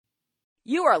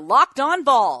You are Locked On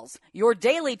Vols, your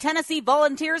daily Tennessee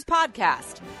Volunteers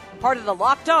podcast. Part of the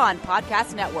Locked On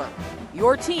Podcast Network,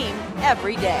 your team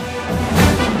every day.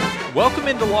 Welcome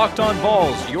into Locked On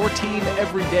Vols, your team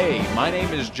every day. My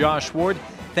name is Josh Ward.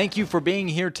 Thank you for being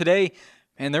here today.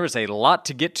 And there is a lot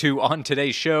to get to on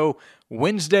today's show.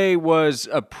 Wednesday was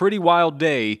a pretty wild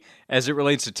day as it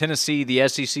relates to Tennessee, the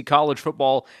SEC college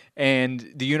football,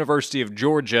 and the University of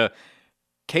Georgia.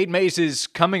 Cade Mays is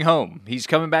coming home. He's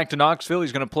coming back to Knoxville.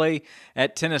 He's going to play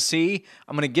at Tennessee.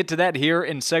 I'm going to get to that here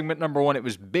in segment number one. It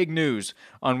was big news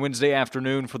on Wednesday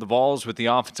afternoon for the Vols with the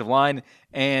offensive line,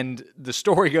 and the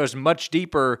story goes much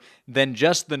deeper than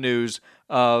just the news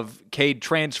of Cade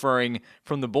transferring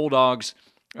from the Bulldogs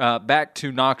back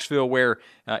to Knoxville, where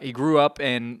he grew up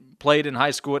and played in high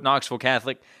school at Knoxville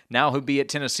Catholic. Now he'll be at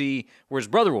Tennessee, where his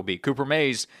brother will be. Cooper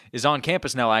Mays is on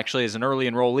campus now, actually, as an early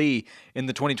enrollee in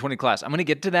the 2020 class. I'm going to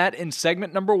get to that in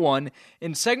segment number one.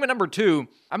 In segment number two,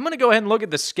 I'm going to go ahead and look at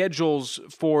the schedules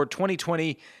for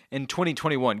 2020 and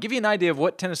 2021. Give you an idea of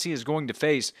what Tennessee is going to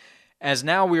face, as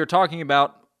now we are talking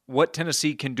about what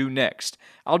Tennessee can do next.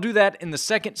 I'll do that in the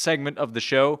second segment of the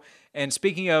show. And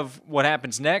speaking of what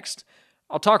happens next,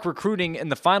 I'll talk recruiting in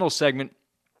the final segment.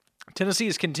 Tennessee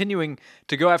is continuing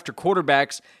to go after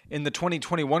quarterbacks in the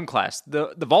 2021 class.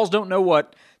 The Vols don't know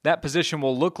what that position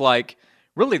will look like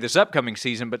really this upcoming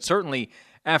season, but certainly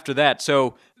after that.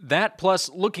 So that plus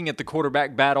looking at the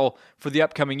quarterback battle for the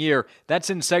upcoming year, that's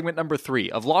in segment number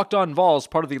 3 of Locked On Vols,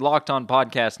 part of the Locked On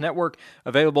Podcast Network,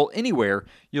 available anywhere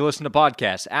you listen to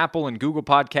podcasts, Apple and Google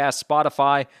Podcasts,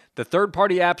 Spotify, the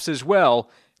third-party apps as well.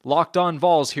 Locked On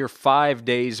Vols here 5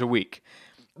 days a week.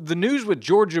 The news with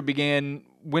Georgia began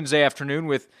Wednesday afternoon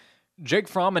with Jake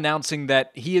Fromm announcing that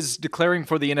he is declaring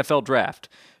for the NFL draft.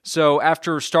 So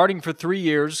after starting for 3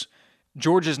 years,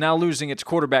 Georgia is now losing its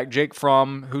quarterback, Jake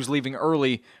Fromm, who's leaving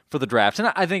early for the draft.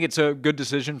 And I think it's a good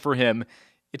decision for him.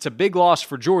 It's a big loss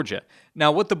for Georgia.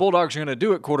 Now, what the Bulldogs are going to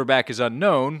do at quarterback is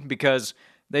unknown because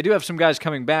they do have some guys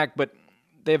coming back, but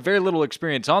they have very little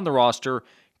experience on the roster.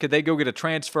 Could they go get a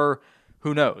transfer?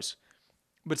 Who knows?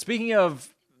 But speaking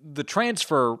of the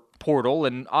transfer portal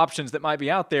and options that might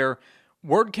be out there,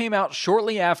 word came out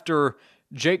shortly after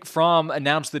Jake Fromm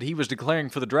announced that he was declaring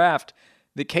for the draft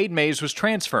that Cade Mays was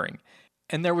transferring.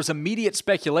 And there was immediate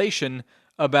speculation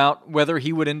about whether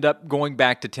he would end up going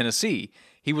back to Tennessee.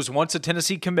 He was once a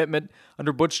Tennessee commitment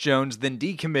under Butch Jones, then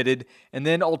decommitted, and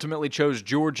then ultimately chose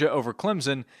Georgia over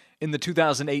Clemson in the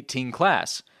 2018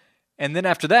 class. And then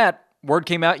after that, word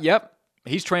came out, yep,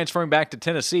 he's transferring back to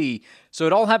Tennessee. So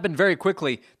it all happened very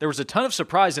quickly. There was a ton of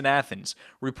surprise in Athens.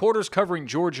 Reporters covering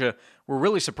Georgia were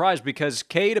really surprised because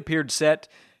Cade appeared set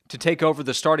to take over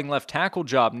the starting left tackle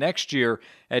job next year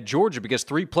at Georgia because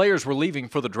 3 players were leaving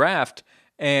for the draft,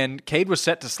 and Cade was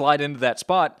set to slide into that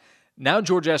spot. Now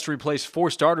Georgia has to replace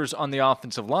 4 starters on the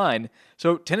offensive line.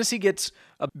 So Tennessee gets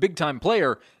a big-time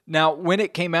player. Now, when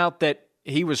it came out that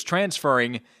he was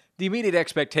transferring, the immediate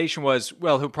expectation was,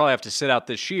 well, he'll probably have to sit out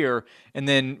this year and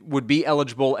then would be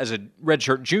eligible as a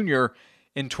redshirt junior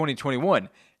in 2021.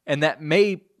 And that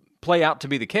may play out to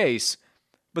be the case,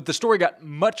 but the story got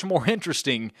much more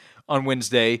interesting on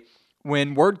Wednesday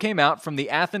when word came out from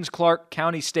the Athens-Clarke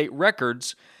County State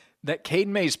Records that Cade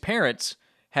Mays' parents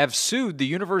have sued the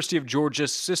University of Georgia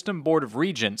System Board of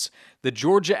Regents, the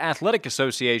Georgia Athletic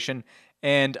Association,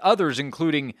 and others,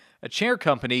 including a chair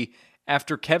company,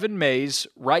 after Kevin Mays'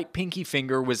 right pinky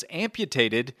finger was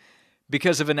amputated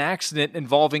because of an accident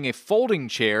involving a folding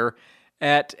chair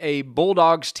at a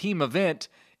Bulldogs team event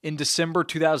in December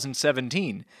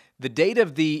 2017. The date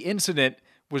of the incident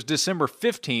was December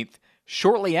 15th.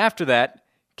 Shortly after that,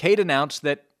 Cade announced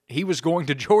that he was going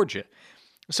to Georgia.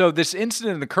 So this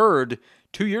incident occurred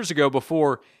 2 years ago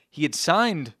before he had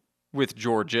signed with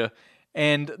Georgia,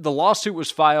 and the lawsuit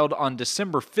was filed on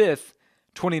December 5th,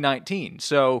 2019.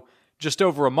 So just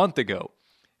over a month ago.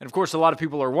 And of course, a lot of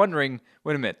people are wondering,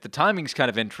 wait a minute, the timing's kind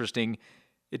of interesting.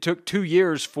 It took 2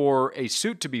 years for a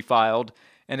suit to be filed,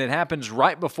 and it happens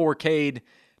right before Cade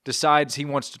decides he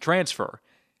wants to transfer.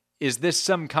 Is this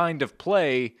some kind of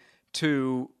play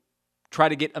to try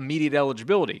to get immediate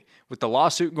eligibility? With the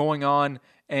lawsuit going on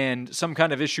and some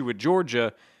kind of issue with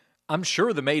Georgia, I'm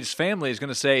sure the Mays family is going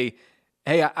to say,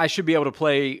 hey, I should be able to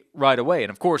play right away.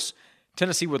 And of course,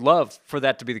 Tennessee would love for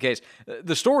that to be the case.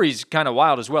 The story's kind of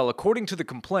wild as well. According to the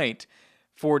complaint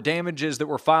for damages that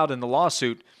were filed in the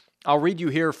lawsuit, I'll read you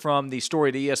here from the story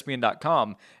at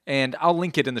ESPN.com, and I'll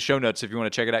link it in the show notes if you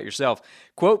want to check it out yourself.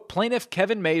 Quote, plaintiff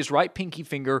Kevin Mays' right pinky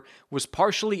finger was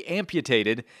partially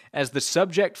amputated as the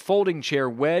subject folding chair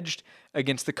wedged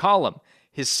against the column.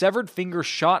 His severed finger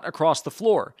shot across the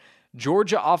floor.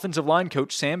 Georgia offensive line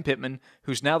coach Sam Pittman,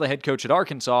 who's now the head coach at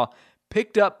Arkansas,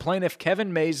 picked up plaintiff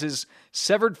Kevin Mays'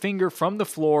 severed finger from the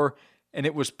floor, and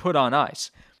it was put on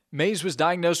ice. Mays was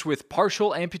diagnosed with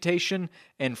partial amputation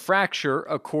and fracture,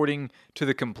 according to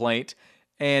the complaint,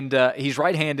 and he's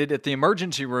right-handed. At the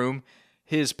emergency room,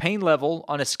 his pain level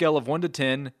on a scale of 1 to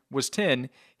 10 was 10,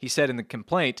 he said in the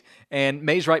complaint, and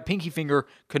Mays' right pinky finger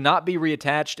could not be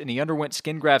reattached, and he underwent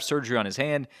skin graft surgery on his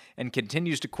hand and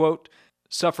continues to, quote,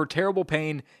 suffer terrible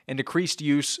pain and decreased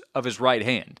use of his right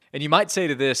hand. And you might say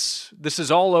to this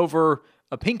is all over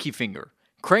a pinky finger.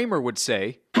 Kramer would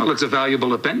say, well, it's a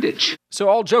valuable appendage. So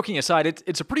all joking aside,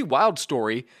 it's a pretty wild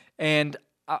story, and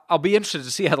I'll be interested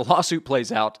to see how the lawsuit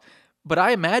plays out. But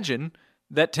I imagine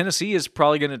that Tennessee is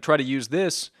probably going to try to use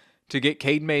this to get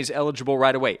Cade Mays eligible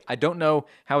right away. I don't know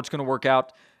how it's going to work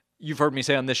out. You've heard me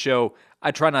say on this show,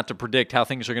 I try not to predict how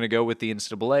things are going to go with the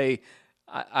NCAA.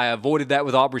 I avoided that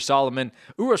with Aubrey Solomon.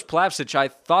 Uros Plavsic, I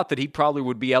thought that he probably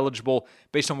would be eligible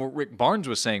based on what Rick Barnes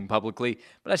was saying publicly,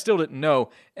 but I still didn't know.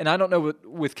 And I don't know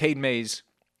with Cade Mays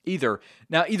either.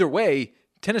 Now, either way,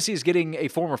 Tennessee is getting a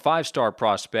former five-star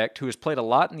prospect who has played a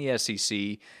lot in the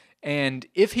SEC, and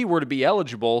if he were to be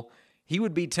eligible, he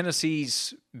would be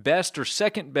Tennessee's best or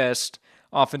second best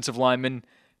offensive lineman,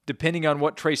 depending on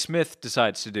what Trey Smith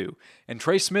decides to do. And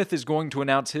Trey Smith is going to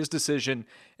announce his decision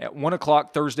at 1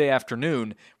 o'clock Thursday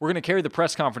afternoon. We're going to carry the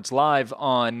press conference live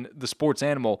on the Sports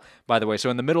Animal, by the way.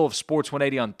 So in the middle of Sports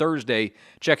 180 on Thursday,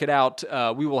 check it out.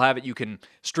 We will have it. You can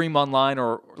stream online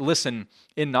or listen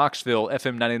in Knoxville,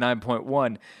 FM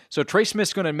 99.1. So Trey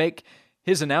Smith's going to make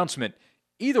his announcement.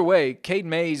 Either way, Cade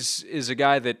Mays is a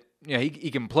guy that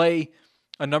he can play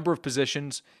a number of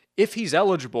positions. If he's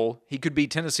eligible, he could be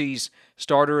Tennessee's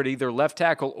starter at either left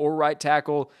tackle or right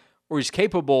tackle, or he's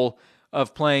capable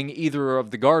of playing either of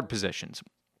the guard positions.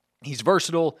 He's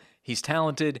versatile, he's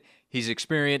talented, he's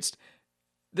experienced.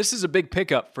 This is a big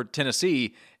pickup for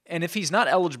Tennessee, and if he's not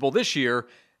eligible this year,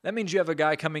 that means you have a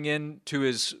guy coming in to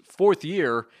his fourth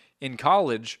year in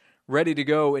college, ready to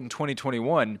go in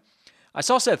 2021. I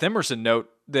saw Seth Emerson note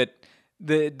that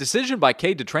the decision by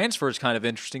Cade to transfer is kind of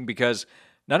interesting because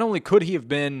not only could he have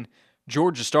been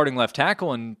Georgia's starting left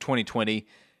tackle in 2020, if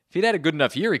he'd had a good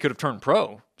enough year, he could have turned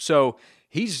pro. So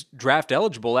he's draft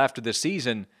eligible after this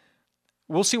season.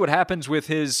 We'll see what happens with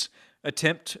his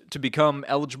attempt to become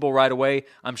eligible right away.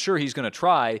 I'm sure he's going to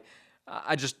try.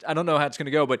 I don't know how it's going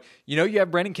to go. But you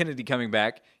have Brandon Kennedy coming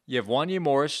back. You have Wanya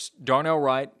Morris, Darnell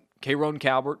Wright, K'Ron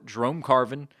Calvert, Jerome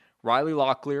Carvin, Riley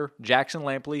Locklear, Jackson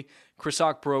Lampley, Chris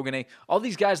Okporogane, all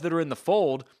these guys that are in the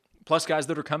fold, plus guys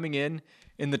that are coming in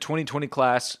the 2020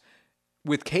 class.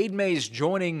 With Cade Mays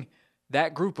joining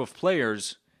that group of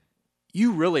players,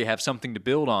 you really have something to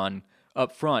build on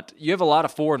up front. You have a lot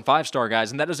of 4- and 5-star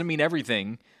guys, and that doesn't mean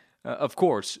everything, of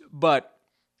course, but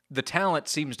the talent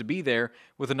seems to be there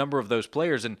with a number of those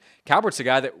players. And Calvert's a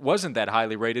guy that wasn't that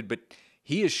highly rated, but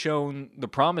he has shown the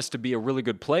promise to be a really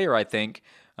good player, I think,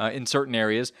 in certain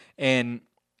areas, and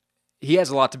he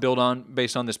has a lot to build on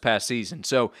based on this past season.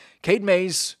 So Cade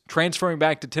Mays transferring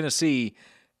back to Tennessee,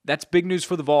 that's big news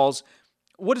for the Vols.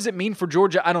 What does it mean for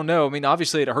Georgia? I don't know. I mean,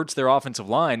 obviously it hurts their offensive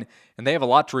line, and they have a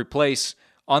lot to replace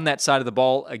on that side of the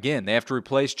ball. Again, they have to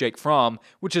replace Jake Fromm,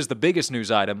 which is the biggest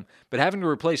news item, but having to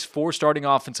replace 4 starting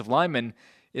offensive linemen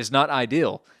is not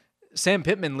ideal. Sam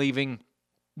Pittman leaving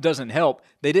doesn't help.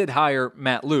 They did hire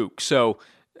Matt Luke, so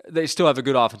they still have a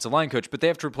good offensive line coach, but they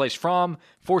have to replace Fromm,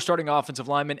 4 starting offensive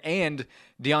linemen, and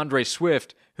DeAndre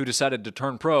Swift, who decided to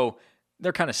turn pro.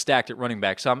 They're kind of stacked at running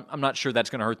back, so I'm not sure that's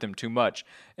going to hurt them too much.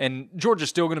 And Georgia's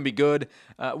still going to be good.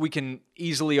 We can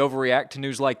easily overreact to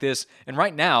news like this, and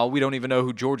right now we don't even know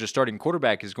who Georgia's starting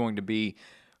quarterback is going to be.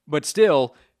 But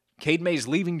still, Cade Mays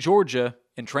leaving Georgia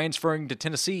and transferring to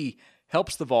Tennessee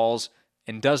helps the Vols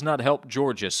and does not help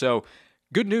Georgia. So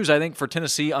good news, I think, for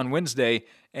Tennessee on Wednesday.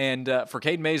 And for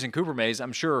Cade Mays and Cooper Mays,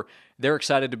 I'm sure they're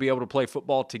excited to be able to play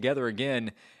football together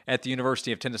again at the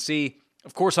University of Tennessee.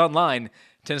 Of course, online,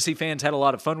 Tennessee fans had a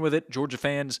lot of fun with it. Georgia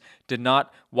fans did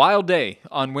not. Wild day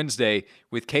on Wednesday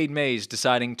with Cade Mays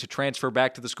deciding to transfer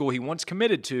back to the school he once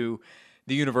committed to,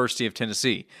 the University of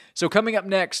Tennessee. So coming up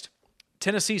next,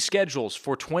 Tennessee schedules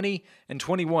for 20 and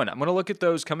 21. I'm going to look at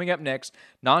those coming up next,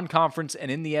 non-conference and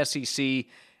in the SEC.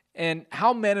 And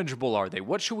how manageable are they?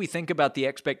 What should we think about the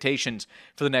expectations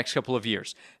for the next couple of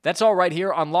years? That's all right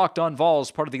here on Locked On Vols,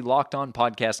 part of the Locked On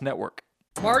Podcast Network.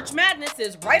 March Madness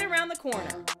is right around the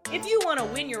corner. If you want to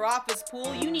win your office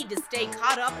pool, you need to stay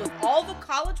caught up with all the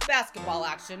college basketball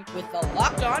action with the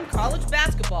Locked On College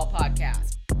Basketball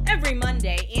Podcast. Every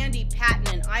Monday, Andy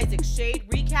Patton and Isaac Shade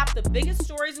recap the biggest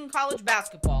stories in college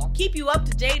basketball, keep you up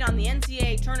to date on the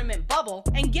NCAA tournament bubble,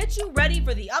 and get you ready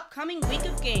for the upcoming week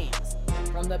of games.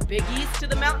 From the Big East to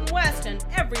the Mountain West and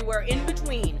everywhere in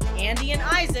between, Andy and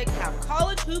Isaac have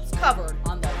college hoops covered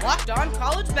on the Locked On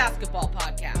College Basketball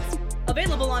Podcast.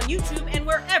 Available on YouTube and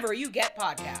wherever you get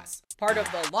podcasts. Part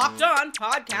of the Locked On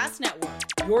Podcast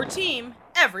Network. Your team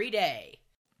every day.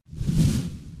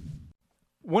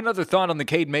 One other thought on the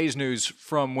Cade Mays news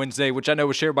from Wednesday, which I know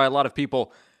was shared by a lot of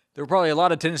people. There were probably a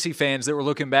lot of Tennessee fans that were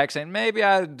looking back saying, maybe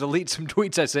I delete some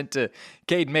tweets I sent to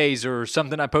Cade Mays or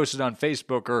something I posted on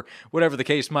Facebook or whatever the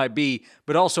case might be.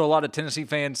 But also a lot of Tennessee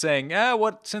fans saying,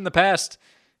 what's in the past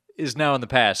is now in the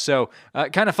past. So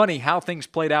kind of funny how things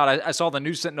played out. I saw the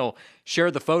News Sentinel share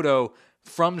the photo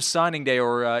from signing day,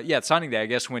 signing day, I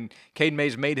guess, when Cade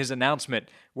Mays made his announcement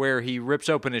where he rips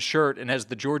open his shirt and has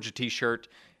the Georgia t-shirt.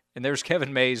 And there's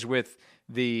Kevin Mays with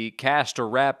the cast or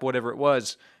wrap, whatever it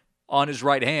was, on his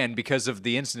right hand because of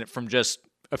the incident from just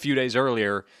a few days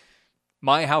earlier.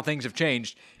 How things have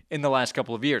changed in the last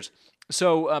couple of years.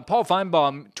 So Paul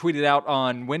Feinbaum tweeted out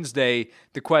on Wednesday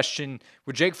the question,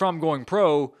 with Jake Fromm going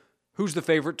pro, who's the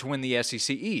favorite to win the SEC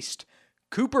East?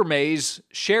 Cooper Mays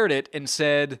shared it and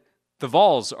said the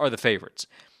Vols are the favorites.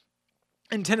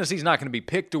 And Tennessee's not going to be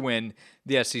picked to win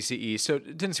the SEC East, so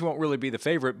Tennessee won't really be the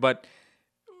favorite, but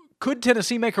could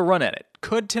Tennessee make a run at it?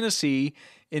 Could Tennessee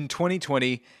in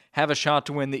 2020 have a shot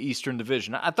to win the Eastern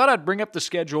Division? I thought I'd bring up the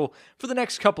schedule for the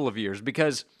next couple of years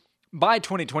because by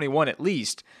 2021 at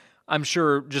least, I'm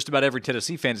sure just about every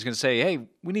Tennessee fan is going to say, hey,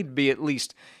 we need to be at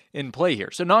least in play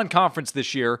here. So non-conference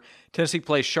this year, Tennessee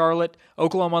plays Charlotte,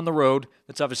 Oklahoma on the road.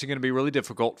 That's obviously going to be really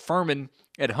difficult. Furman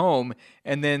at home.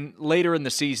 And then later in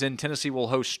the season, Tennessee will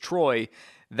host Troy.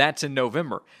 That's in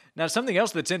November. Now, something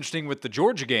else that's interesting with the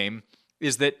Georgia game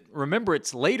is that, remember,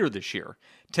 it's later this year.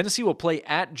 Tennessee will play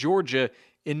at Georgia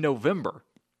in November.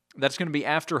 That's going to be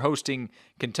after hosting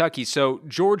Kentucky. So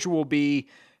Georgia will be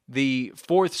the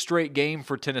fourth straight game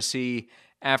for Tennessee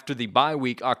after the bye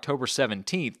week, October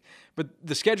 17th. But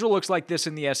the schedule looks like this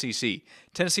in the SEC.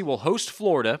 Tennessee will host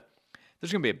Florida.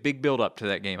 There's going to be a big build-up to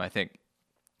that game, I think.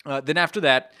 Then after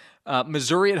that,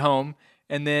 Missouri at home,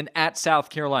 and then at South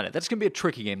Carolina. That's going to be a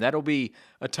tricky game. That'll be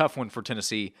a tough one for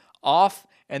Tennessee. Off,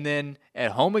 and then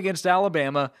at home against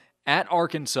Alabama, at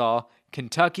Arkansas,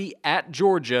 Kentucky, at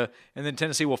Georgia, and then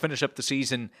Tennessee will finish up the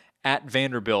season at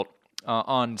Vanderbilt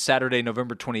on Saturday,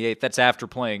 November 28th. That's after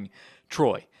playing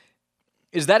Troy.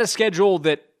 Is that a schedule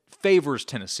that favors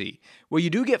Tennessee? Well, you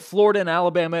do get Florida and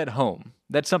Alabama at home.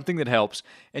 That's something that helps.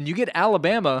 And you get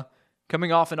Alabama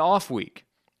coming off an off week.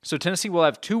 So Tennessee will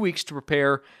have 2 weeks to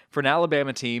prepare for an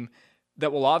Alabama team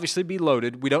that will obviously be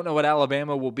loaded. We don't know what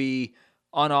Alabama will be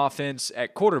on offense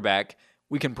at quarterback.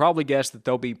 We can probably guess that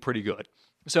they'll be pretty good.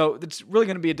 So it's really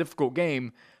going to be a difficult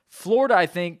game. Florida, I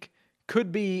think,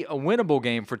 could be a winnable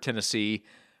game for Tennessee.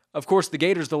 Of course, the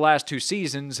Gators the last two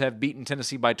seasons have beaten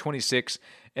Tennessee by 26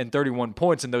 and 31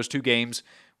 points in those two games,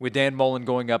 with Dan Mullen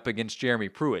going up against Jeremy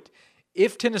Pruitt.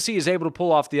 If Tennessee is able to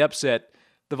pull off the upset,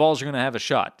 the Vols are going to have a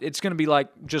shot. It's going to be like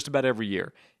just about every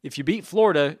year. If you beat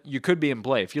Florida, you could be in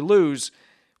play. If you lose,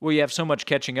 well, you have so much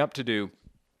catching up to do.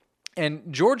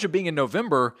 And Georgia being in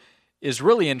November is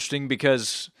really interesting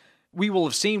because we will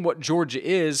have seen what Georgia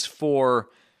is for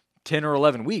 10 or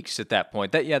 11 weeks at that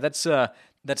point.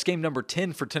 That's game number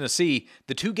 10 for Tennessee.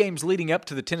 The two games leading up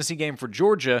to the Tennessee game for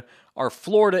Georgia are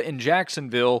Florida and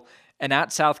Jacksonville and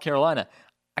at South Carolina.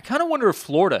 I kind of wonder if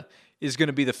Florida is going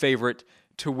to be the favorite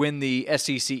to win the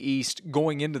SEC East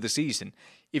going into the season.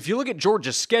 If you look at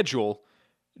Georgia's schedule,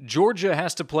 Georgia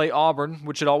has to play Auburn,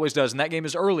 which it always does, and that game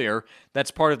is earlier.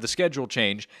 That's part of the schedule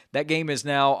change. That game is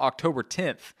now October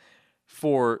 10th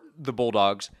for the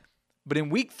Bulldogs. But in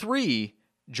week 3,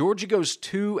 Georgia goes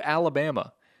to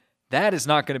Alabama. That is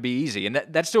not going to be easy, and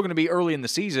that's still going to be early in the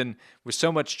season with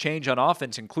so much change on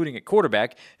offense, including at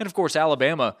quarterback. And, of course,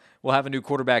 Alabama will have a new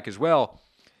quarterback as well.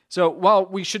 So while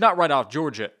we should not write off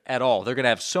Georgia at all, they're going to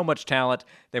have so much talent.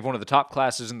 They have one of the top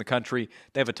classes in the country.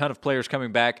 They have a ton of players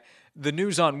coming back. The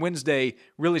news on Wednesday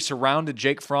really surrounded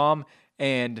Jake Fromm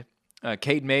and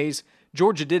Cade Mays.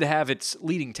 Georgia did have its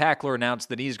leading tackler announce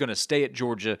that he's going to stay at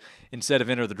Georgia instead of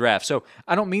enter the draft. So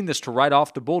I don't mean this to write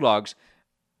off the Bulldogs.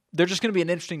 They're just going to be an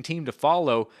interesting team to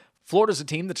follow. Florida's a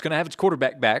team that's going to have its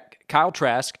quarterback back, Kyle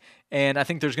Trask, and I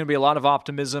think there's going to be a lot of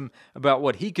optimism about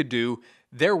what he could do.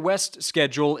 Their West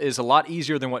schedule is a lot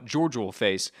easier than what Georgia will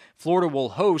face. Florida will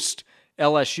host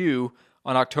LSU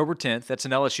on October 10th. That's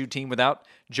an LSU team without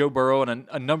Joe Burrow and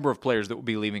a number of players that will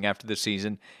be leaving after this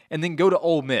season. And then go to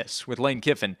Ole Miss with Lane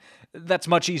Kiffin. That's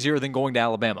much easier than going to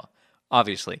Alabama,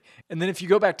 obviously. And then if you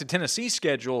go back to Tennessee's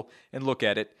schedule and look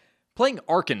at it, playing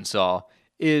Arkansas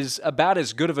is about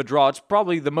as good of a draw. It's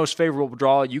probably the most favorable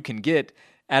draw you can get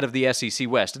out of the SEC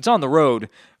West. It's on the road,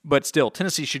 but still,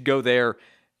 Tennessee should go there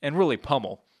and really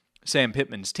pummel Sam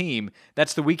Pittman's team.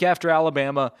 That's the week after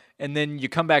Alabama, and then you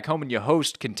come back home and you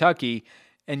host Kentucky,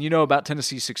 and you know about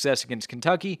Tennessee's success against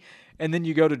Kentucky, and then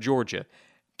you go to Georgia.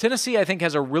 Tennessee, I think,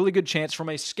 has a really good chance from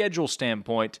a schedule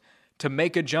standpoint to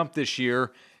make a jump this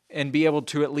year and be able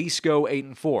to at least go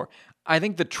 8-4. I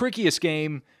think the trickiest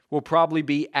game will probably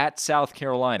be at South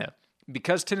Carolina.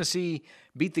 Because Tennessee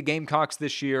beat the Gamecocks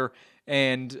this year,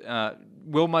 and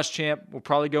Will Muschamp will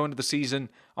probably go into the season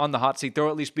on the hot seat. There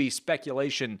will at least be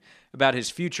speculation about his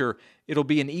future. It'll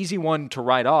be an easy one to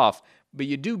write off, but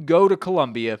you do go to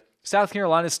Columbia. South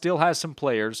Carolina still has some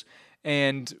players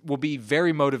and will be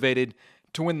very motivated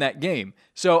to win that game.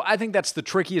 So I think that's the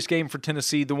trickiest game for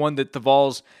Tennessee, the one that the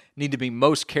Vols need to be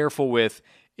most careful with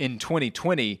in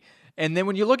 2020. And then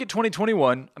when you look at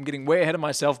 2021, I'm getting way ahead of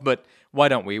myself, but why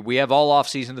don't we? We have all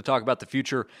offseason to talk about the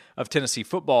future of Tennessee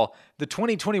football. The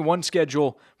 2021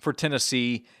 schedule for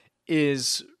Tennessee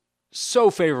is so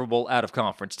favorable out of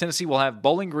conference. Tennessee will have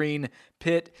Bowling Green,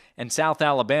 Pitt, and South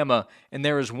Alabama, and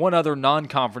there is one other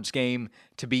non-conference game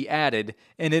to be added,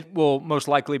 and it will most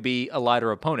likely be a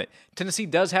lighter opponent. Tennessee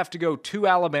does have to go to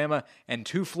Alabama and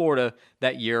to Florida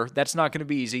that year. That's not going to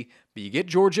be easy, but you get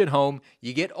Georgia at home,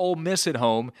 you get Ole Miss at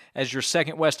home as your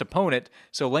second West opponent,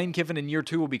 so Lane Kiffin in year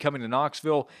 2 will be coming to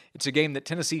Knoxville. It's a game that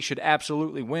Tennessee should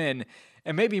absolutely win,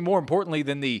 and maybe more importantly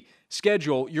than the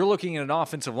schedule, you're looking at an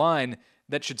offensive line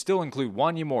that should still include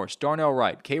Wanya Morris, Darnell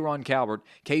Wright, Kayron Calvert,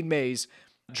 Cade Mays,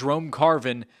 Jerome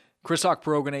Carvin, Chris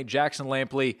Okporogane, Jackson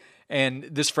Lampley, and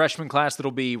this freshman class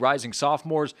that'll be rising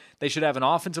sophomores. They should have an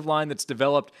offensive line that's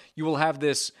developed. You will have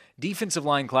this defensive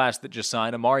line class that just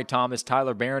signed, Amari Thomas,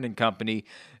 Tyler Barron and company,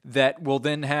 that will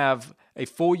then have a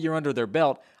full year under their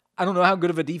belt. I don't know how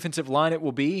good of a defensive line it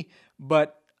will be,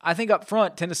 but I think up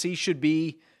front, Tennessee should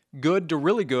be good to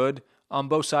really good on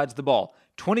both sides of the ball.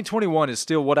 2021 is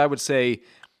still what I would say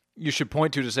you should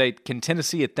point to say, can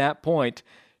Tennessee at that point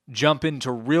jump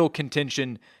into real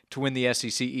contention to win the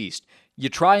SEC East? You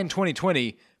try in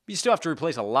 2020, but you still have to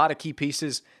replace a lot of key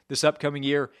pieces this upcoming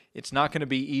year. It's not going to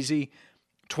be easy.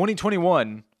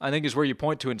 2021, I think, is where you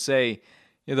point to and say,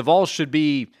 the Vols should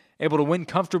be able to win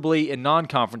comfortably in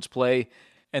non-conference play,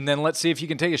 and then let's see if you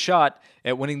can take a shot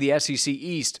at winning the SEC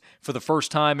East for the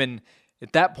first time in,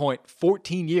 at that point,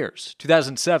 14 years.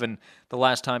 2007, the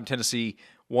last time Tennessee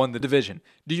won the division.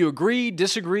 Do you agree,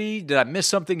 disagree? Did I miss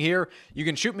something here? You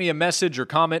can shoot me a message or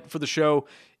comment for the show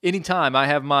anytime. I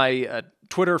have my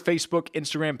Twitter, Facebook,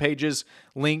 Instagram pages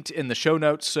linked in the show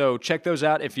notes, so check those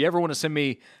out. If you ever want to send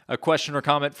me a question or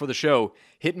comment for the show,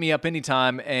 hit me up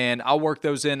anytime, and I'll work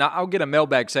those in. I'll get a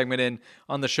mailbag segment in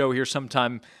on the show here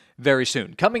sometime very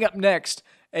soon. Coming up next,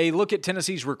 a look at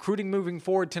Tennessee's recruiting moving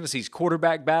forward, Tennessee's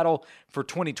quarterback battle for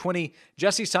 2020.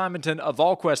 Jesse Simonton of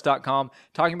VolQuest.com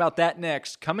talking about that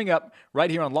next, coming up right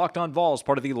here on Locked On Vols,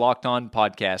 part of the Locked On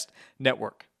Podcast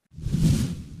Network.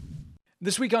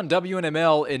 This week on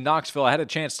WNML in Knoxville, I had a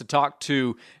chance to talk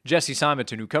to Jesse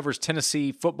Simonton, who covers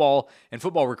Tennessee football and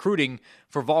football recruiting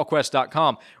for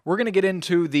VolQuest.com. We're going to get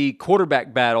into the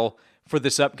quarterback battle for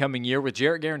this upcoming year with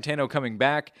Jarrett Garantano coming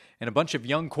back and a bunch of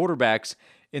young quarterbacks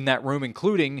in that room,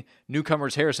 including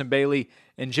newcomers Harrison Bailey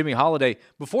and Jimmy Holiday.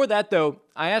 Before that, though,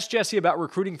 I asked Jesse about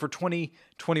recruiting for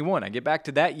 2021. I get back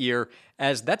to that year,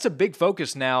 as that's a big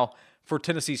focus now for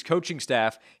Tennessee's coaching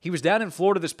staff. He was down in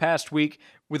Florida this past week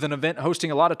with an event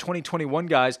hosting a lot of 2021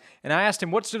 guys, and I asked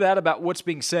him what stood out about what's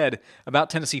being said about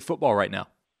Tennessee football right now.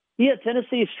 Yeah,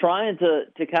 Tennessee's trying to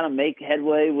kind of make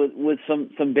headway with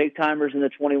some big-timers in the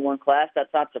 21 class.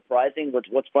 That's not surprising.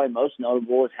 What's probably most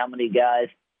notable is how many guys,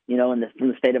 from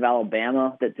the state of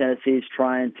Alabama that Tennessee's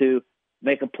trying to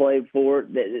make a play for.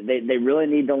 They really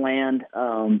need to land,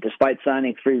 despite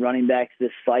signing 3 running backs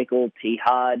this cycle, T.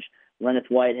 Hodge, Lenneth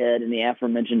Whitehead, and the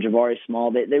aforementioned Jabari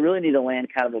Small. They really need to land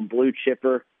kind of a blue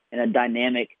chipper and a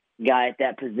dynamic guy at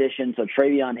that position. So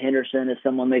Travion Henderson is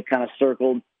someone they've kind of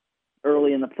circled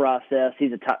early in the process.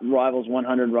 He's a top Rivals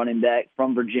 100 running back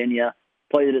from Virginia,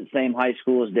 played at the same high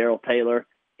school as Darrell Taylor.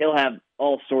 He'll have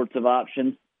all sorts of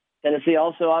options. Tennessee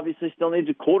also obviously still needs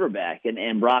a quarterback,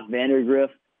 and Brock Vandergriff,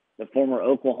 the former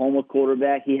Oklahoma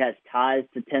quarterback, he has ties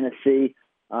to Tennessee.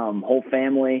 Whole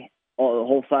family, the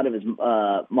whole side of his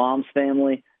mom's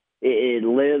family, it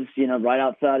lives, right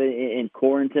outside in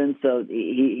Corrington. So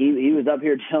he was up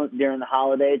here during the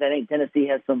holidays. I think Tennessee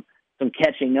has some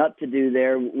catching up to do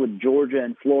there with Georgia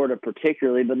and Florida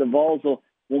particularly, but the Vols will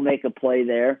make a play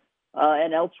there.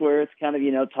 And elsewhere, it's kind of,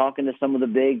 talking to some of the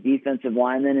big defensive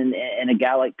linemen and a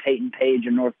guy like Peyton Page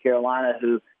in North Carolina,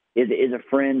 who is a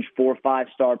fringe 4 or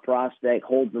 5-star prospect,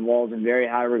 holds the Vols in very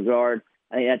high regard.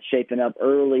 I think that's shaping up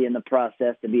early in the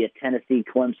process to be a Tennessee,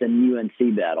 Clemson,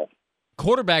 UNC battle.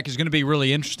 Quarterback is going to be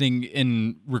really interesting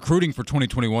in recruiting for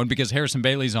 2021 because Harrison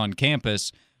Bailey's on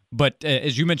campus. But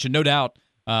as you mentioned, no doubt,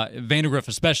 Vandagriff,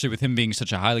 especially with him being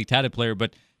such a highly touted player,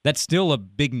 but that's still a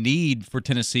big need for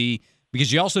Tennessee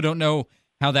because you also don't know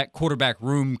how that quarterback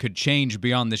room could change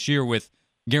beyond this year with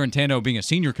Garantano being a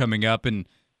senior coming up and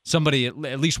somebody,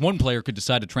 at least one player, could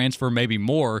decide to transfer, maybe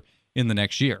more in the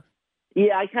next year.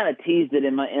 Yeah, I kind of teased it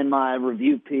in my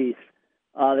review piece.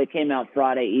 They came out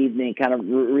Friday evening, kind of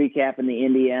recapping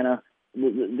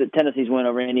the Tennessee's win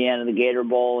over Indiana, the Gator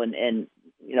Bowl, and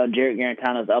Jarrett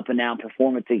Garantano's up and down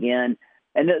performance again.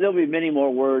 And there'll be many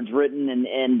more words written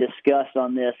and discussed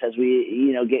on this as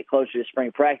we get closer to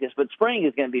spring practice. But spring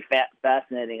is going to be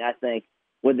fascinating, I think,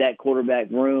 with that quarterback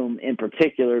room in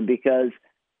particular, because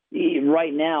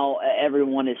right now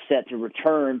everyone is set to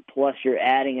return. Plus, you're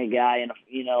adding a guy and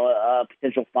a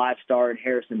potential 5-star in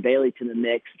Harrison Bailey to the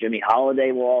mix. Jimmy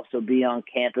Holiday will also be on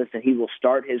campus, and he will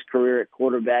start his career at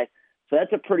quarterback. So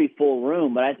that's a pretty full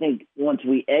room. But I think once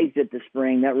we exit the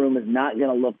spring, that room is not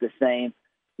going to look the same.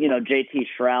 JT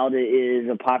Shroud is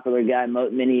a popular guy.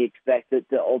 Many expect it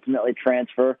to ultimately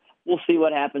transfer. We'll see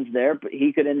what happens there, but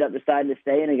he could end up deciding to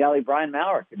stay, and a guy like Brian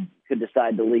Maurer could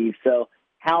decide to leave. So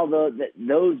how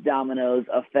those dominoes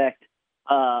affect,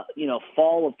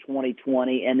 fall of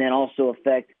 2020 and then also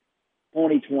affect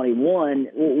 2021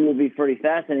 will be pretty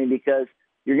fascinating because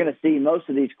you're going to see most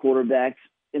of these quarterbacks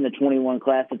in the 21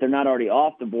 class if they're not already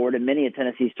off the board, and many of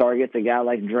Tennessee's targets, a guy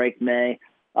like Drake May,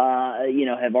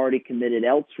 have already committed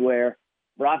elsewhere.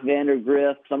 Brock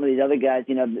Vandagriff, some of these other guys,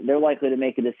 they're likely to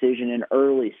make a decision in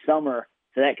early summer.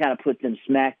 So that kind of puts them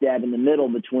smack dab in the middle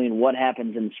between what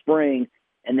happens in spring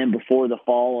and then before the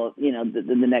fall of,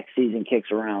 the next season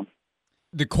kicks around.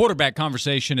 The quarterback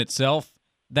conversation itself,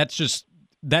 that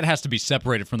has to be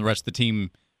separated from the rest of the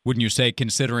team, wouldn't you say,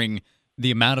 considering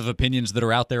the amount of opinions that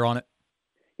are out there on it?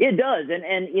 It does.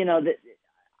 And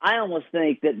I almost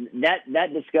think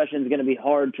that discussion is going to be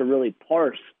hard to really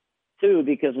parse, too,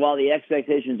 because while the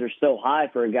expectations are so high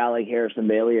for a guy like Harrison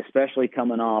Bailey, especially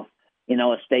coming off,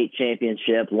 a state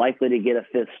championship, likely to get a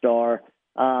 5th star,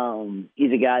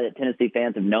 he's a guy that Tennessee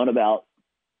fans have known about,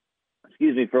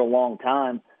 for a long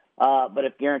time. But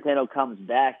if Garantano comes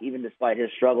back, even despite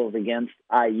his struggles against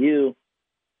IU,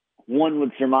 one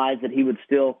would surmise that he would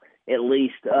still at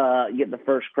least get the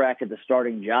first crack at the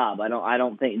starting job. I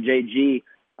don't think JG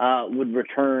would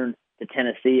return to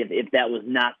Tennessee if that was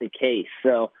not the case.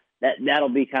 So that'll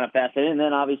be kind of fascinating. And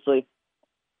then obviously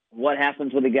what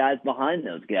happens with the guys behind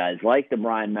those guys, like the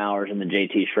Brian Mauers and the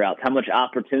JT Shrouds? How much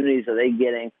opportunities are they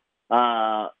getting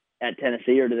at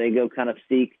Tennessee, or do they go kind of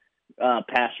seek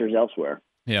pastures elsewhere?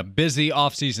 Yeah, busy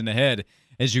offseason ahead.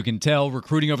 As you can tell,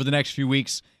 recruiting over the next few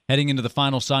weeks, heading into the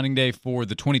final signing day for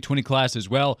the 2020 class as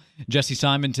well. Jesse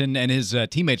Simonton and his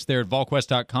teammates there at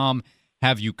VolQuest.com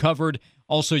have you covered.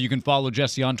 Also, you can follow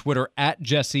Jesse on Twitter at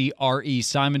Jesse R.E.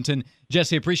 Simonton.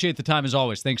 Jesse, appreciate the time as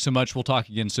always. Thanks so much. We'll talk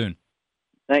again soon.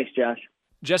 Thanks, Josh.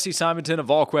 Jesse Simonton of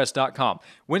VolQuest.com.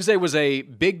 Wednesday was a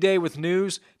big day with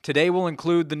news. Today will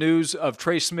include the news of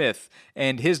Trey Smith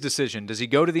and his decision. Does he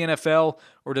go to the NFL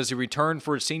or does he return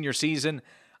for his senior season?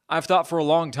 I've thought for a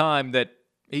long time that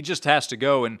he just has to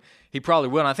go, and he probably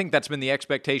will. And I think that's been the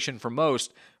expectation for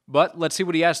most. But let's see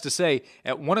what he has to say.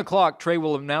 At 1 o'clock, Trey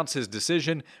will announce his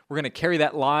decision. We're going to carry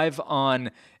that live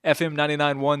on FM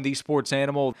 99.1, The Sports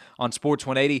Animal, on Sports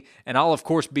 180. And I'll, of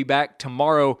course, be back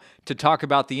tomorrow to talk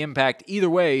about the impact either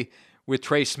way with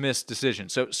Trey Smith's decision.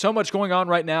 So much going on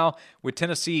right now with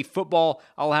Tennessee football.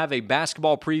 I'll have a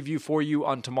basketball preview for you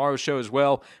on tomorrow's show as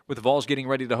well, with the Vols getting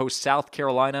ready to host South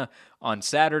Carolina on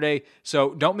Saturday.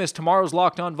 So don't miss tomorrow's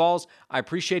Locked On Vols. I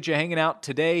appreciate you hanging out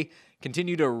today.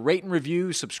 Continue to rate and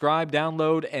review, subscribe,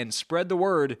 download, and spread the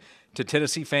word to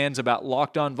Tennessee fans about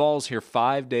Locked On Vols here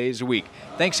 5 days a week.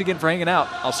 Thanks again for hanging out.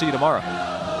 I'll see you tomorrow.